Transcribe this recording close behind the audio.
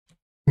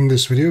In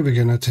this video, we're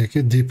going to take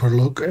a deeper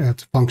look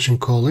at function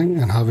calling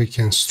and how we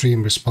can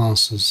stream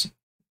responses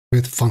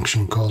with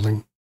function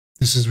calling.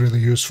 This is really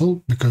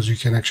useful because you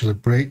can actually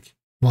break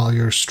while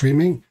you're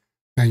streaming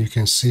and you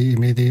can see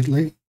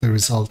immediately the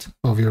result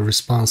of your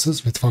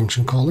responses with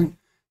function calling,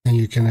 and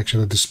you can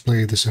actually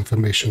display this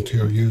information to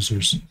your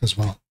users as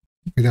well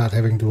without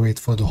having to wait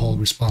for the whole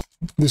response.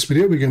 In this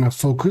video, we're going to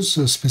focus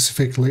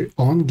specifically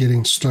on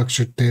getting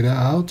structured data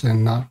out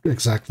and not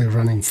exactly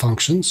running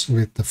functions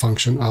with the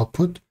function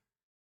output.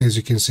 As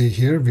you can see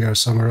here, we are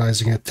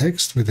summarizing a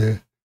text with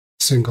a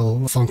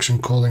single function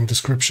calling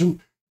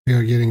description. We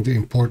are getting the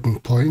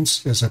important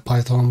points as a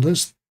Python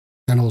list,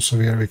 and also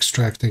we are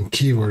extracting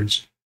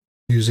keywords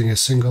using a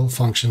single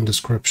function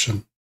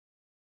description.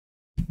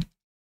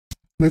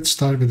 Let's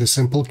start with a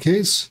simple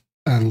case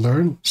and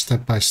learn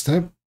step by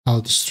step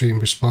how to stream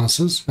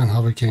responses and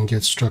how we can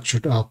get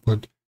structured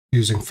output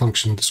using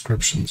function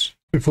descriptions.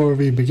 Before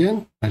we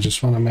begin, I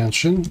just want to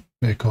mention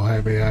the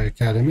EcoHive AI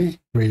Academy,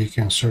 where you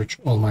can search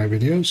all my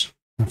videos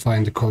and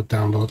find the code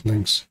download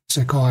links. It's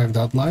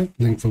ecohive.live,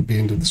 link will be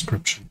in the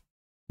description.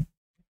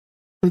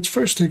 Let's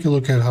first take a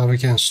look at how we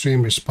can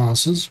stream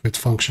responses with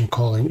function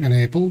calling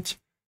enabled,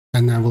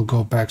 and then we'll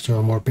go back to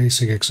a more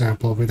basic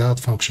example without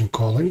function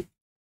calling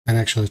and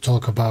actually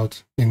talk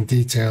about in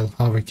detail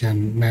how we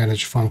can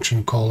manage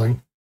function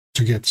calling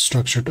to get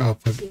structured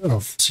output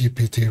of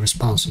GPT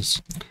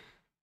responses.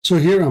 So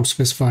here I'm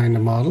specifying the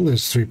model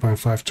is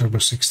 3.5 Turbo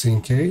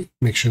 16K.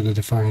 Make sure to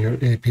define your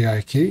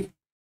API key.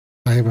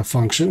 I have a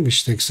function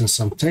which takes in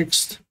some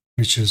text,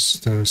 which is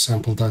the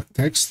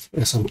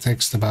sample.txt, some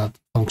text about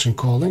function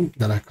calling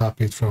that I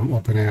copied from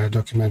OpenAI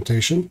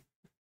documentation.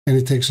 And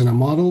it takes in a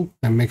model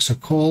and makes a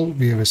call.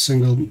 We have a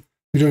single,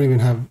 we don't even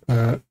have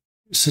a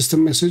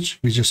system message.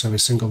 We just have a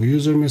single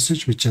user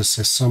message which just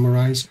says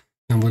summarize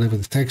and whatever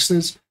the text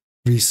is,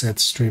 reset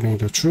streaming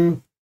to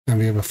true. And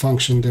we have a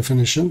function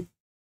definition.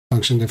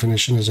 Function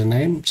definition is a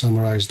name,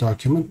 summarize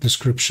document,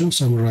 description,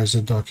 summarize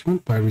the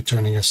document by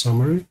returning a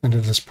summary. And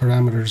as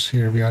parameters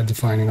here, we are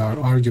defining our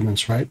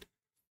arguments, right?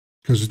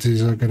 Because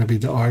these are going to be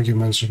the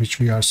arguments which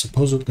we are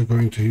supposedly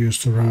going to use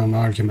to run an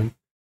argument.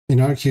 In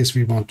our case,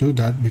 we won't do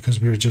that because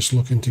we're just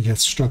looking to get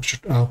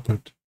structured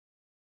output,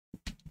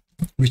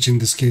 which in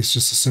this case is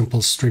just a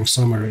simple string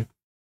summary.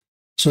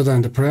 So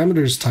then the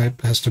parameters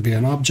type has to be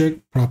an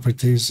object,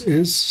 properties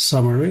is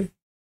summary,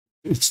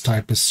 its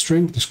type is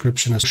string,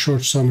 description is a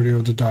short summary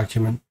of the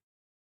document,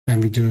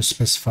 and we do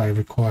specify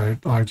required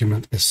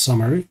argument is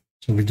summary.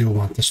 So we do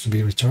want this to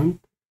be returned.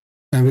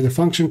 And with the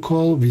function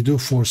call, we do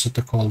force it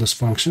to call this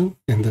function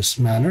in this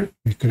manner.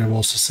 We could have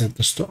also set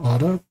this to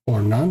auto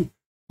or none.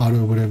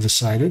 Auto would have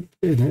decided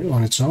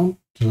on its own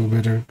to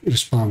whether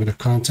respond with a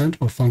content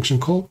or function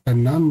call,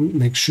 and none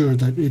makes sure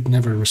that it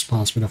never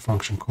responds with a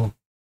function call.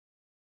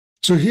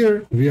 So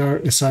here we are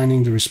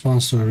assigning the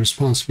response to a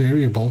response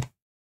variable,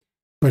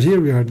 but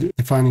here we are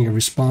defining a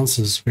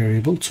responses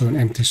variable to an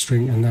empty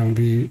string, and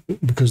then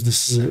because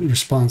this is a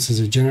response is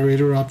a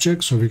generator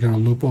object, so we're going to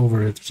loop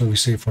over it. So we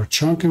say for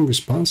chunk and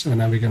response, and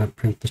then we're going to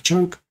print the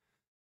chunk,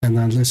 and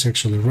then let's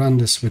actually run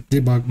this with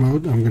debug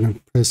mode. I'm going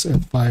to press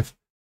F5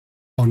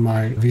 on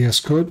my VS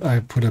Code. I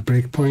put a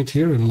breakpoint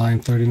here in line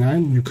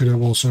 39. You could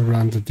have also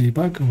run the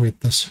debug with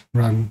this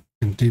run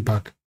and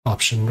debug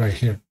option right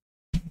here.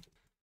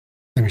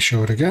 Let me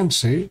show it again.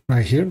 See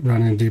right here,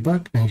 run and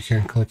debug, and you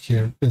can click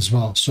here as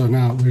well. So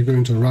now we're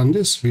going to run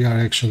this. We are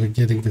actually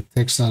getting the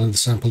text out of the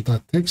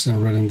sample.txt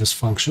and running this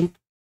function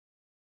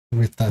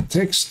with that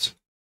text.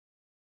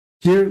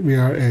 Here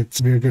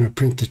we're going to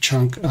print the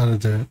chunk out of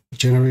the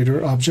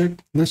generator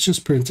object. Let's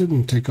just print it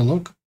and take a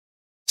look.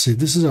 See,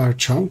 this is our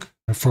chunk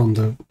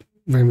from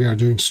when we are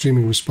doing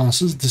streaming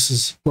responses. This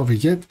is what we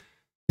get.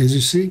 As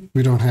you see,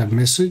 we don't have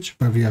message,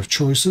 but we have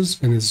choices,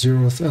 and it's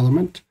 0th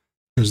element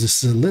because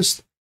this is a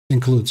list.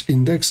 Includes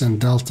index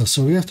and delta.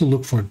 So we have to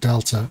look for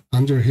delta.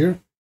 Under here,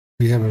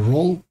 we have a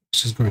role,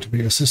 which is going to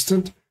be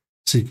assistant.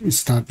 See,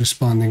 it's not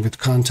responding with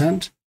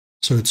content,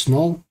 so it's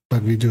null,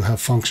 but we do have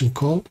function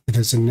call. It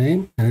has a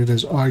name and it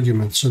has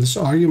argument. So this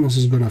argument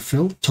is going to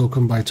fill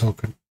token by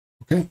token.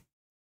 Okay.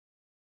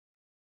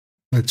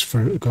 Let's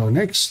go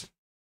next.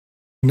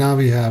 Now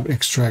we have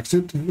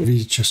extracted.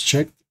 We just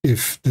checked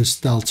if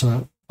this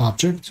delta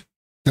object,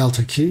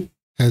 delta key,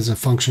 has a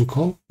function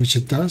call, which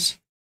it does.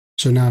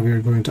 So now we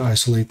are going to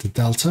isolate the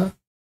delta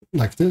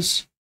like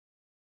this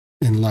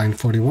in line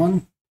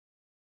 41.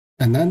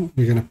 And then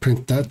we're going to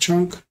print that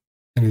chunk.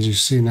 And as you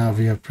see now,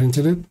 we have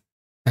printed it.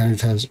 And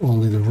it has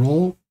only the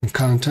role and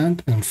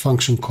content and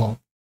function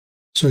call.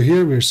 So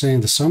here we're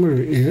saying the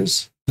summary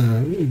is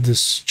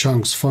this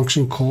chunk's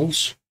function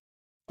calls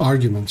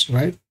arguments,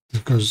 right?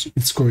 Because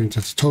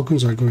the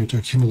tokens are going to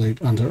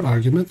accumulate under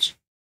arguments.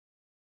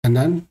 And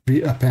then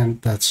we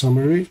append that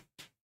summary,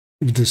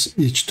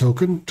 each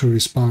token to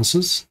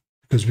responses,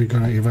 because we're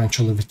going to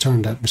eventually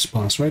return that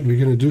response, right?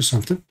 We're going to do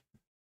something,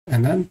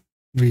 and then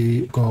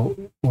we go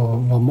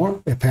one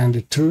more, append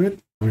it to it.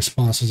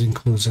 Responses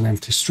includes an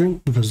empty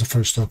string because the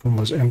first token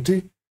was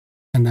empty,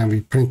 and then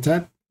we print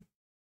that.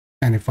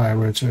 And if I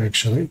were to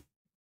actually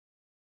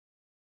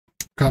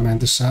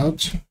comment this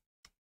out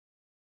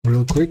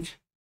real quick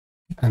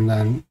and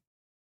then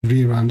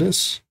rerun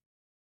this.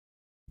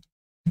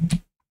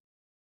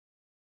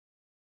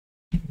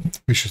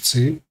 We should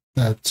see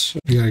that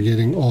we are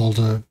getting all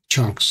the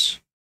chunks,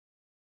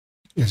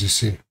 as you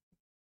see,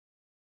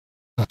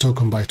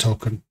 token by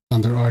token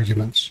under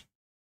arguments.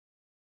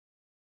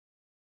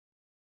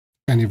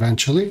 And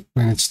eventually,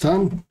 when it's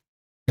done,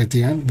 at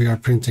the end, we are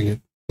printing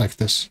it like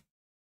this.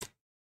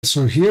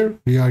 So here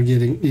we are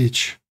getting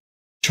each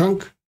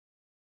chunk.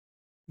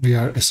 We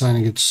are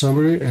assigning it to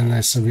summary, and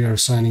as we are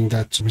assigning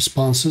that to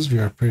responses, we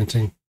are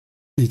printing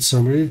each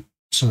summary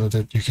so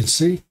that you can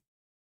see.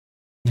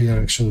 We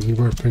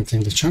were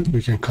printing the chunk.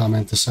 We can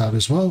comment this out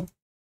as well.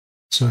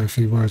 So if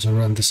we were to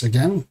run this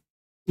again,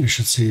 you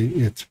should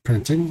see it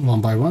printing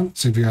one by one.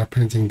 So we are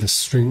printing the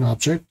string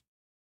object.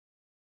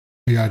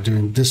 We are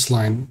doing this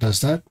line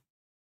does that.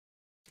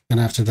 And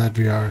after that,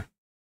 we are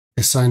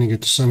assigning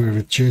it to summary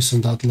with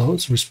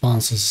JSON.loads.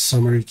 Response is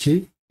summary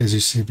key, as you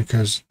see,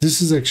 because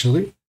this is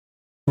actually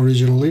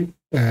originally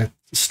a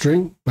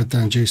string, but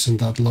then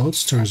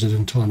JSON.loads turns it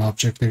into an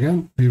object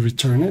again. We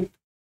return it.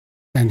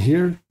 And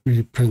here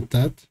we print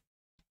that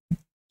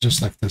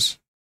just like this,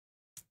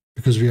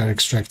 because we are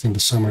extracting the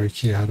summary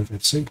key out of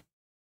it, see?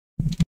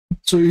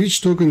 So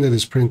each token that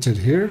is printed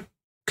here,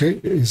 okay,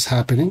 is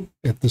happening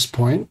at this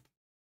point.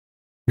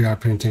 We are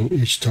printing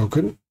each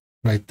token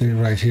right there,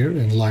 right here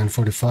in line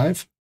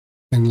 45.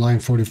 In line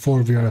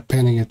 44, we are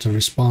appending it to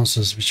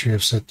responses, which we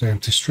have set to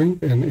empty string.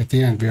 And at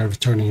the end, we are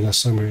returning the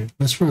summary.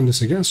 Let's run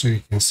this again so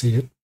you can see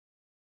it.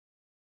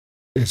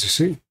 As you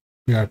see,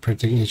 we are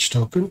printing each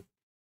token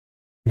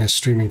in a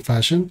streaming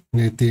fashion.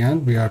 And at the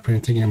end, we are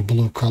printing in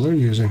blue color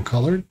using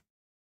colored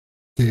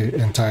the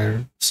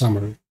entire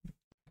summary.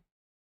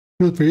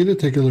 Feel free to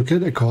take a look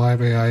at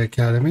EcoHive AI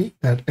Academy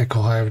at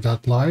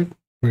ecohive.live,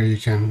 where you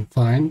can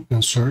find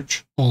and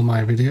search all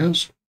my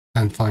videos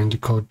and find the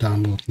code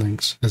download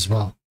links as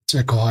well. It's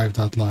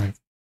ecohive.live.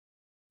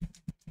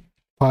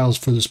 Files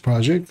for this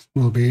project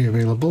will be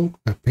available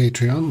at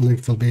Patreon.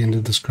 Link will be in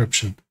the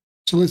description.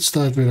 So let's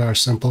start with our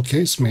simple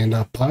case,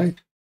 main.py.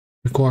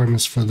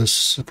 Requirements for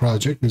this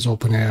project is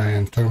OpenAI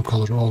and term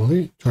color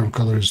only. Term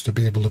color is to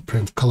be able to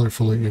print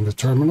colorfully in the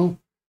terminal.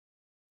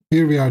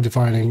 Here we are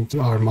defining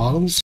our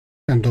models,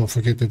 and don't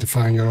forget to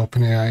define your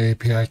OpenAI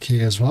API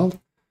key as well.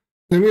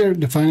 Then we are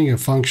defining a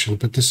function,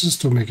 but this is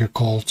to make a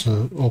call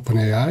to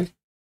OpenAI.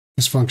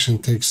 This function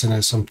takes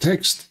in some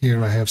text.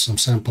 Here I have some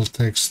sample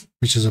text,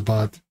 which is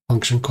about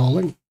function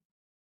calling.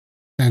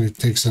 And it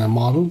takes in a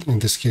model, in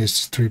this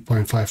case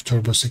 3.5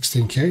 Turbo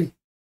 16K.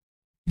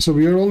 So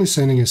we are only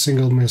sending a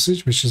single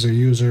message, which is a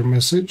user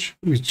message,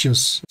 which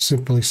just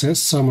simply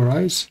says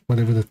summarize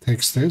whatever the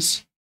text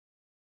is.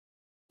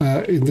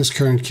 In this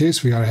current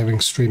case, we are having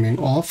streaming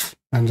off,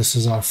 and this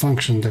is our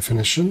function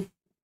definition.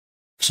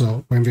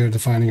 So when we are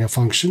defining a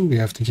function, we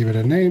have to give it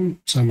a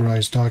name,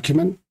 summarize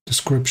document,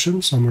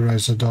 description,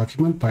 summarize the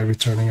document by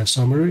returning a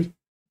summary,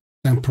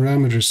 and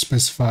parameters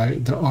specify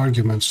the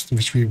arguments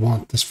which we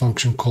want this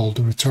function call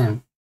to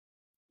return.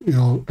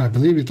 I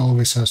believe it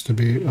always has to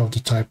be of the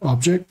type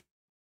object.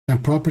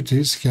 And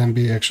properties can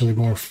be actually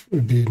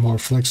more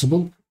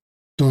flexible.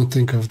 Don't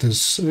think of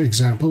this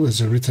example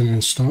as a written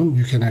in stone.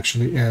 You can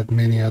actually add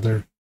many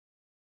other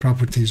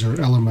properties or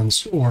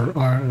elements or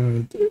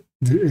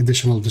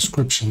additional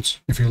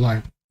descriptions if you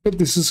like. But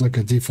this is like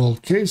a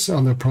default case.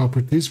 Under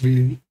properties,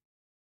 we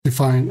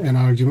define an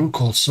argument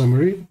called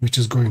summary, which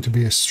is going to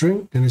be a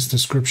string, and its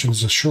description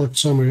is a short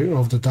summary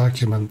of the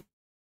document.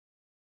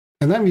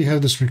 And then we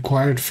have this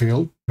required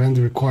field. When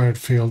the required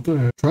field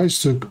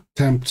tries to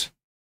tempt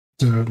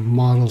the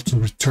model to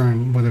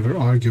return whatever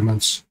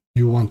arguments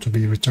you want to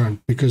be returned,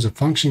 because a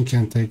function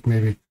can take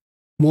maybe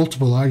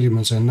multiple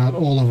arguments and not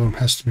all of them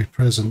has to be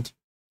present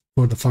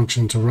for the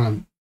function to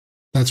run.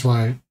 That's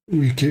why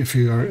if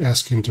you are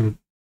asking to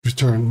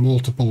return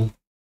multiple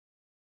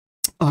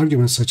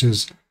arguments, such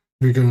as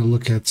we're going to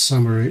look at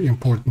summary,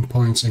 important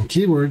points, and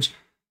keywords,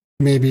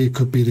 maybe it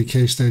could be the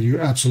case that you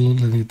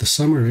absolutely need the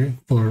summary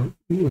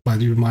but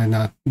you might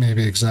not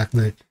maybe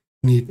exactly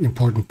need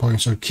important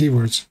points or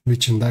keywords,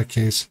 which in that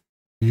case,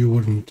 you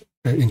wouldn't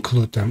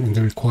include them in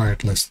the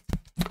required list.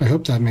 I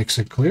hope that makes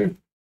it clear.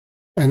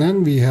 And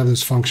then we have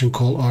this function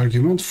call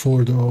argument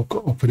for the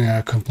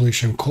OpenAI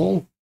completion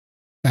call.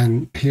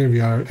 And here we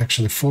are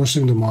actually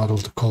forcing the model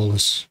to call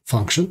this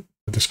function,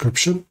 the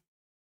description.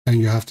 And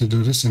you have to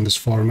do this in this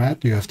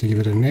format. You have to give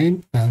it a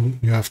name, and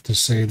you have to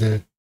say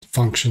the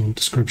function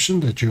description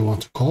that you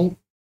want to call,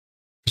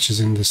 which is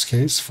in this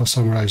case for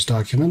summarized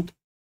document.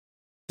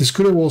 This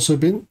could have also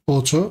been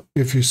auto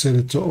if you set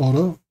it to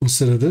auto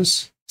instead of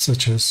this,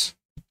 such as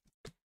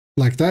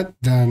like that.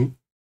 Then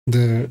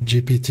the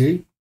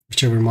GPT,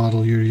 whichever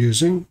model you're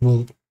using,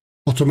 will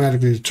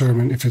automatically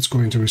determine if it's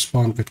going to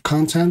respond with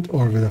content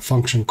or with a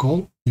function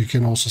call. You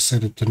can also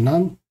set it to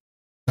none.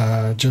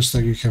 Just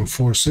like you can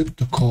force it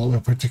to call a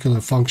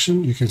particular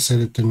function, you can set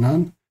it to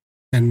none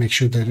and make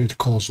sure that it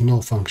calls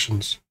no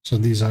functions. So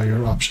these are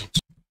your options.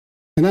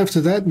 And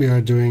after that, we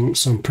are doing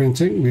some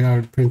printing. We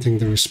are printing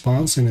the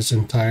response in its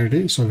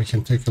entirety, so we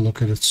can take a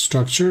look at its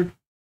structure.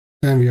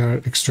 Then we are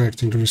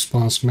extracting the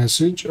response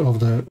message of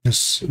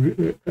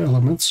the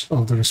elements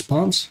of the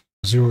response,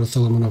 0th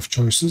element of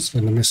choices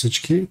and the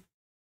message key.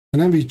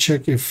 And then we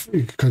check if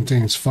it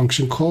contains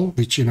function call,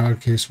 which in our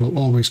case will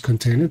always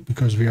contain it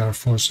because we are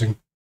forcing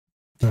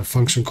the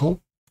function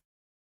call.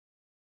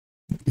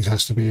 It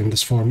has to be in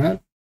this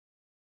format.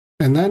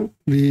 And then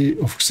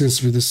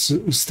since this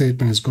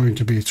statement is going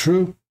to be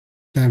true,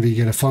 then we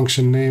get a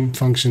function name.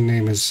 Function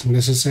name is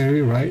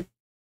necessary, right?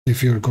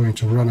 If you're going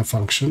to run a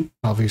function,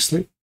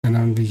 obviously. And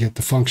then we get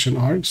the function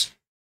args,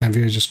 and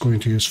we're just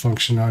going to use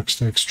function args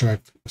to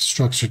extract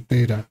structured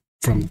data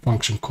from the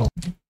function call.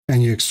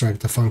 And you extract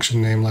the function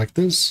name like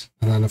this,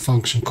 and then a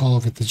function call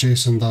with the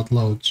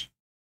JSON.loads.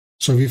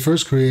 So we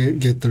first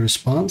get the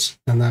response,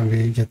 and then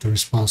we get the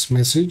response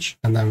message,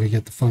 and then we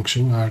get the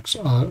function args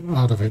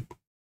out of it.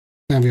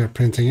 Then we are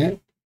printing it.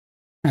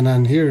 And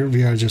then here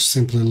we are just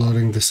simply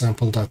loading the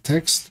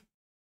sample.txt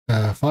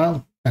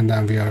file, and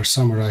then we are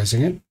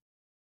summarizing it.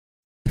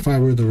 If I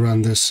were to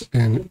run this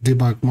in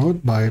debug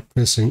mode by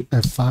pressing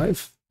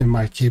F5 in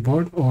my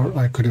keyboard, or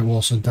I could have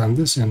also done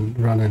this and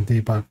run in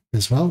debug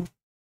as well.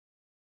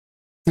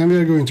 And we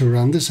are going to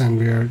run this, and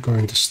we are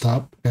going to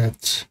stop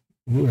at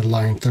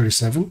line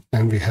 37,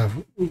 and we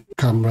have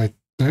come right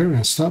there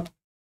and stop.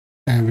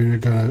 And we're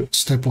going to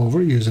step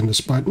over using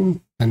this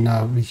button, and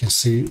now we can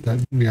see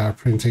that we are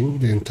printing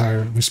the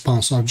entire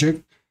response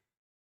object.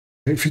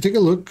 If you take a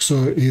look,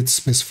 so it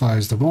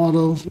specifies the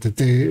model, the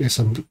day,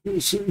 so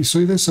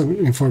there's some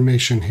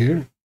information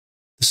here.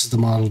 This is the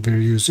model we're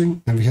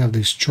using, and we have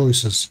these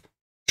choices.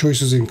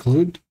 Choices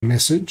include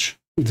message.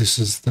 This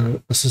is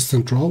the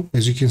assistant role.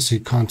 As you can see,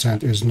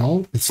 content is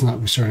null. It's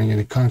not returning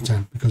any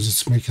content because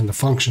it's making the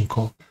function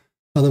call.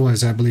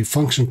 Otherwise, I believe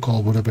function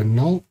call would have been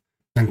null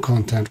and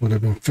content would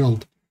have been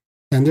filled.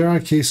 And there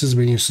are cases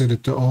when you set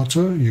it to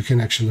auto, you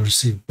can actually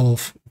receive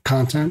both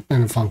content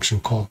and a function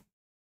call.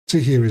 So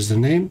here is the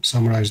name,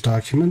 summarized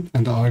document,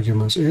 and the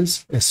argument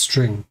is a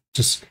string.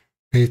 Just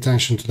pay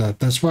attention to that.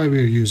 That's why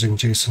we're using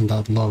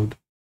JSON.load,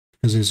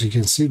 because as you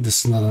can see,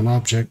 this is not an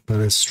object, but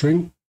a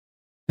string.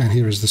 And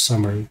here is the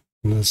summary.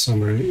 And the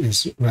summary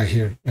is right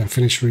here. And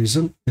finish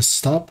reason is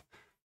stop.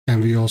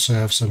 And we also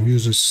have some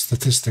user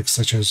statistics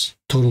such as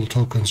total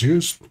tokens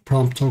used,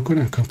 prompt token,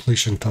 and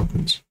completion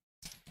tokens.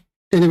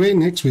 Anyway,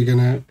 next we're going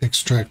to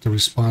extract the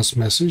response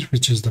message,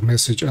 which is the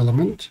message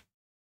element.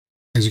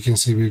 As you can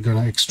see, we're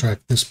going to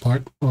extract this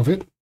part of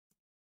it.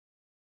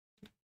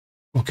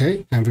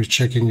 Okay, and we're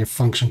checking if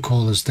function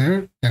call is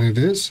there, and it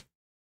is.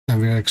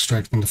 And we're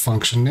extracting the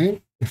function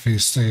name. If we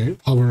say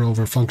hover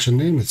over function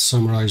name, it's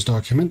summarized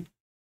document.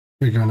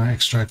 We're going to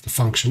extract the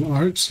function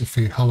args. If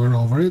we hover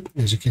over it,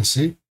 as you can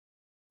see,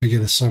 we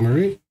get a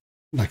summary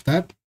like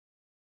that.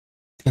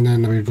 And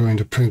then we're going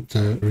to print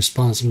the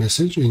response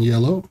message in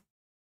yellow.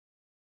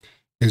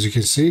 As you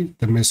can see,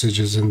 the message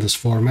is in this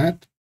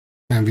format.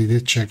 And we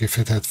did check if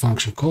it had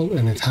function call,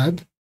 and it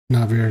had.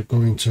 Now we are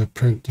going to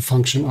print the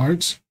function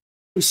args,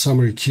 the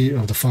summary key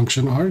of the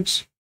function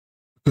args,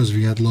 because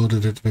we had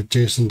loaded it with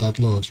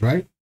JSON.loads,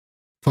 right?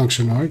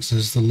 Function args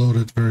is the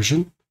loaded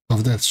version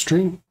of that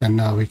string, and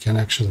now we can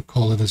actually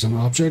call it as an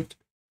object.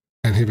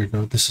 And here we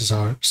go. This is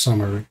our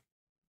summary.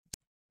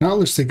 Now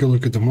let's take a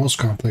look at the most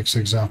complex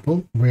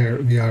example, where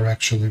we are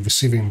actually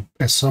receiving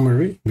a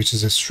summary, which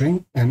is a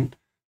string, and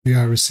we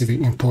are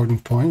receiving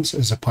important points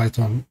as a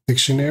Python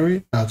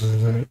dictionary out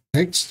of the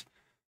text,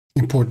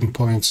 important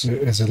points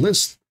as a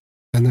list,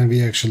 and then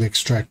we actually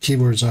extract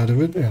keywords out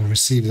of it and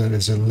receive that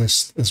as a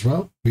list as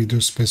well. We do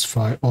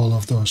specify all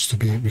of those to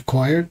be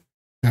required,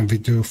 and we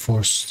do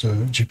force the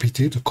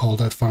GPT to call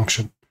that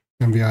function,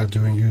 and we are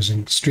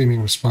using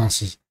streaming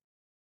responses.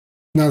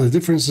 Now the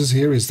differences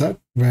here is that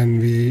when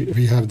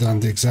we have done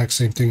the exact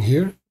same thing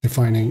here,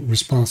 defining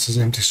response as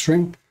empty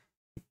string,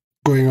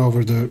 going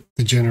over the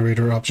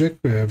generator object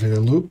with a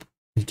loop,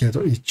 we get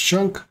each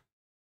chunk,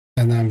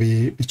 and then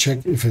we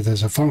check if it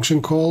has a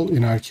function call.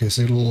 In our case,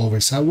 it'll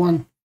always have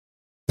one.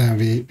 Then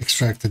we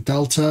extract the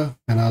delta,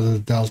 and out of the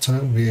delta,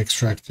 we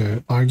extract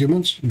the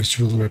arguments, which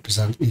will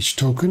represent each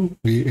token.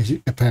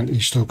 We append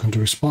each token to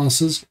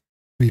responses.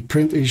 We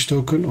print each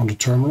token on the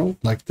terminal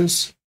like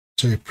this,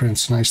 so it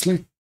prints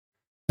nicely.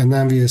 And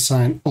then we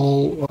assign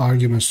all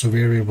arguments to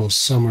variables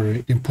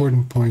summary,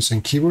 important points,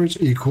 and keywords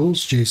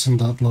equals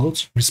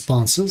JSON.loads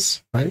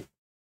responses, right?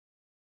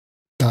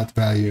 Dot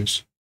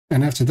values.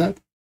 And after that,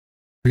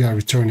 we are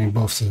returning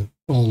both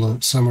all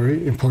the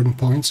summary, important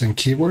points, and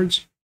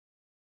keywords.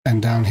 And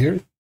down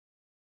here,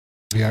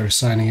 we are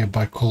assigning it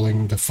by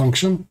calling the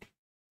function,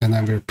 and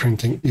then we're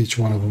printing each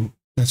one of them.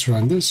 Let's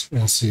run this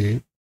and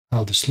see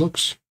how this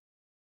looks.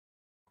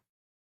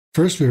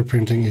 First, we're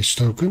printing each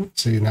token.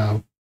 See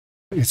now,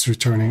 it's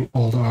returning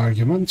all the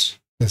arguments.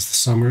 That's the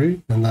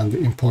summary, and then the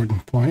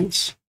important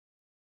points,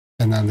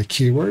 and then the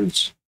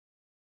keywords.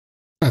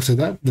 After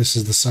that, this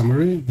is the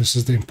summary, this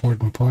is the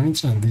important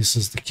points, and this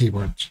is the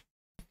keywords.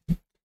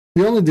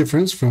 The only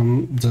difference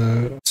from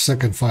the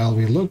second file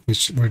we looked,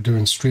 which we're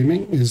doing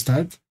streaming, is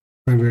that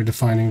when we're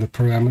defining the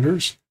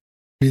parameters.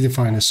 We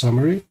define a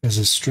summary as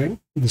a string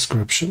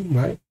description,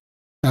 right?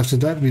 After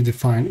that, we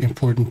define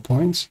important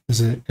points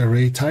as an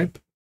array type,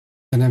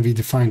 and then we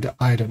define the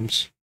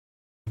items.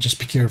 Just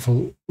be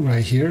careful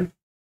right here.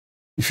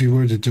 If you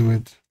were to do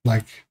it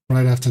like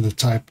right after the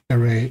type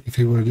array, if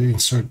you were to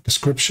insert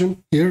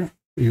description here,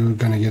 you're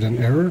going to get an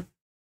error.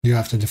 You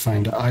have to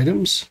define the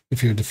items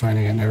if you're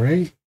defining an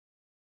array.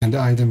 And the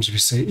items, we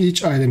say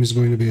each item is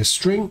going to be a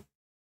string,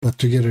 but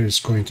together it's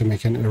going to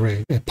make an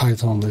array, a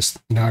Python list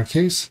in our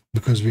case,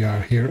 because we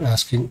are here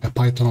asking a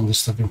Python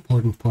list of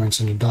important points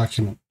in the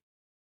document.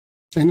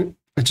 And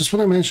I just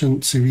want to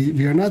mention, see,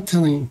 we are not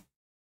telling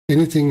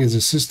anything as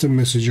a system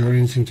message or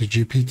anything to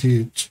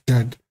GPT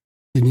that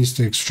it needs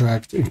to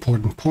extract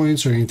important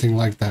points or anything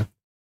like that.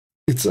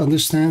 It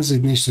understands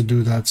it needs to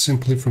do that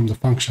simply from the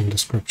function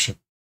description.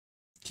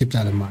 Keep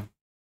that in mind.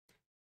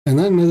 And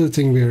then another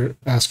thing we're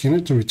asking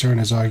it to return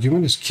as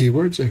argument is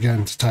keywords,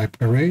 again, to type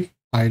array,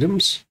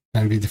 items,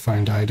 and we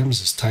defined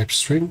items as type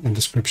string, and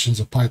descriptions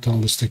of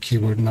Python list of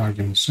keyword and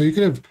arguments. So you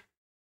could have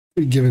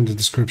given the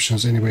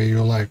descriptions any way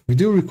you like. We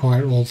do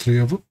require all three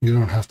of them. You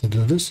don't have to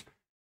do this.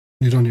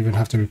 You don't even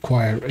have to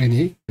require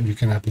any. You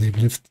can, I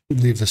believe,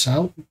 leave this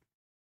out.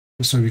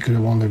 So we could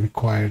have only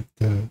required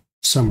the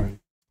summary,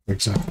 for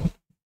example.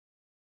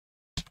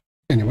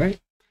 Anyway,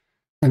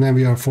 and then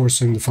we are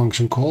forcing the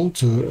function call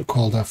to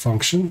call that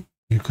function.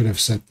 You could have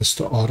set this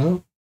to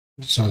auto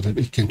so that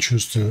it can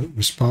choose to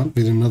respond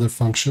with another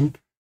function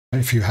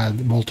if you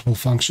had multiple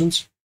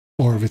functions,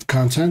 or with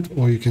content,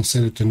 or you can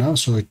set it to no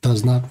so it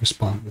does not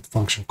respond with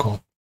function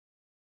call.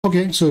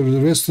 Okay, so the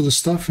rest of the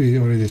stuff we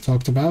already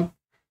talked about.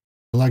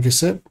 Like I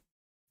said,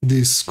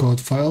 these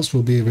code files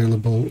will be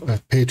available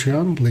at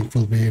Patreon. Link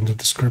will be in the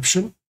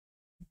description.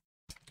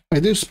 I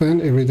do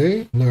spend every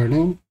day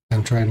learning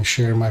and trying to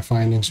share my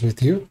findings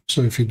with you.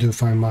 So if you do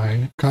find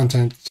my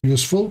content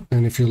useful,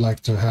 and if you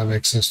like to have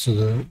access to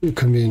the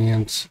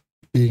convenient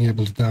being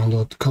able to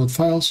download the code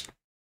files,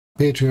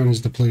 Patreon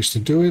is the place to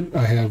do it.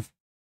 I have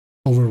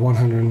over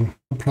 100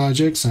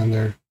 projects and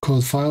their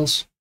code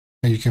files,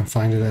 and you can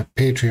find it at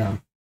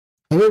Patreon.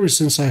 However,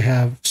 since I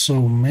have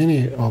so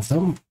many of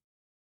them,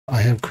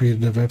 I have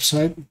created a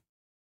website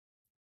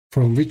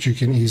from which you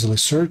can easily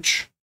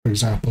search. For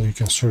example, you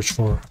can search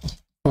for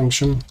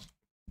function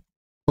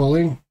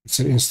calling. It's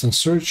an instant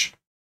search.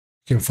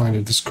 You can find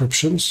the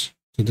descriptions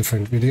to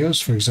different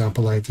videos. For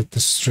example, I did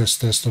this stress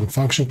test on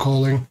function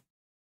calling.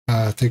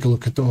 Take a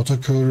look at the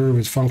autocoder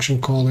with function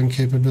calling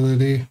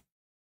capability,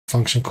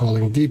 function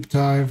calling deep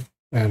dive,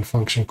 and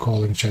function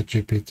calling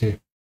ChatGPT.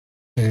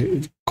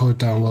 Code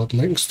download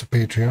links to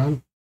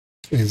Patreon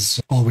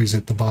is always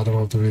at the bottom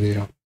of the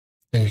video,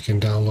 and you can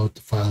download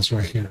the files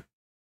right here.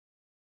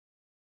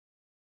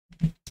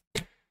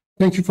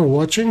 Thank you for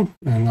watching,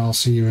 and I'll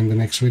see you in the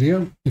next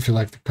video. If you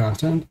like the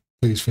content,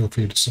 please feel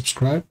free to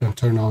subscribe and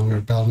turn on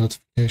your bell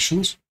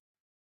notifications.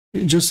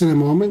 Just in a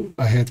moment,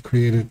 I had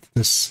created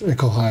this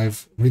Echo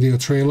Hive video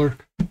trailer.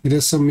 It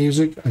has some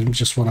music. I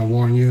just want to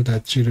warn you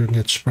that you don't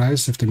get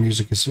surprised if the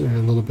music is a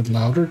little bit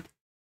louder.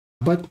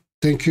 But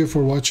thank you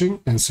for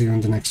watching, and see you in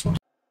the next one.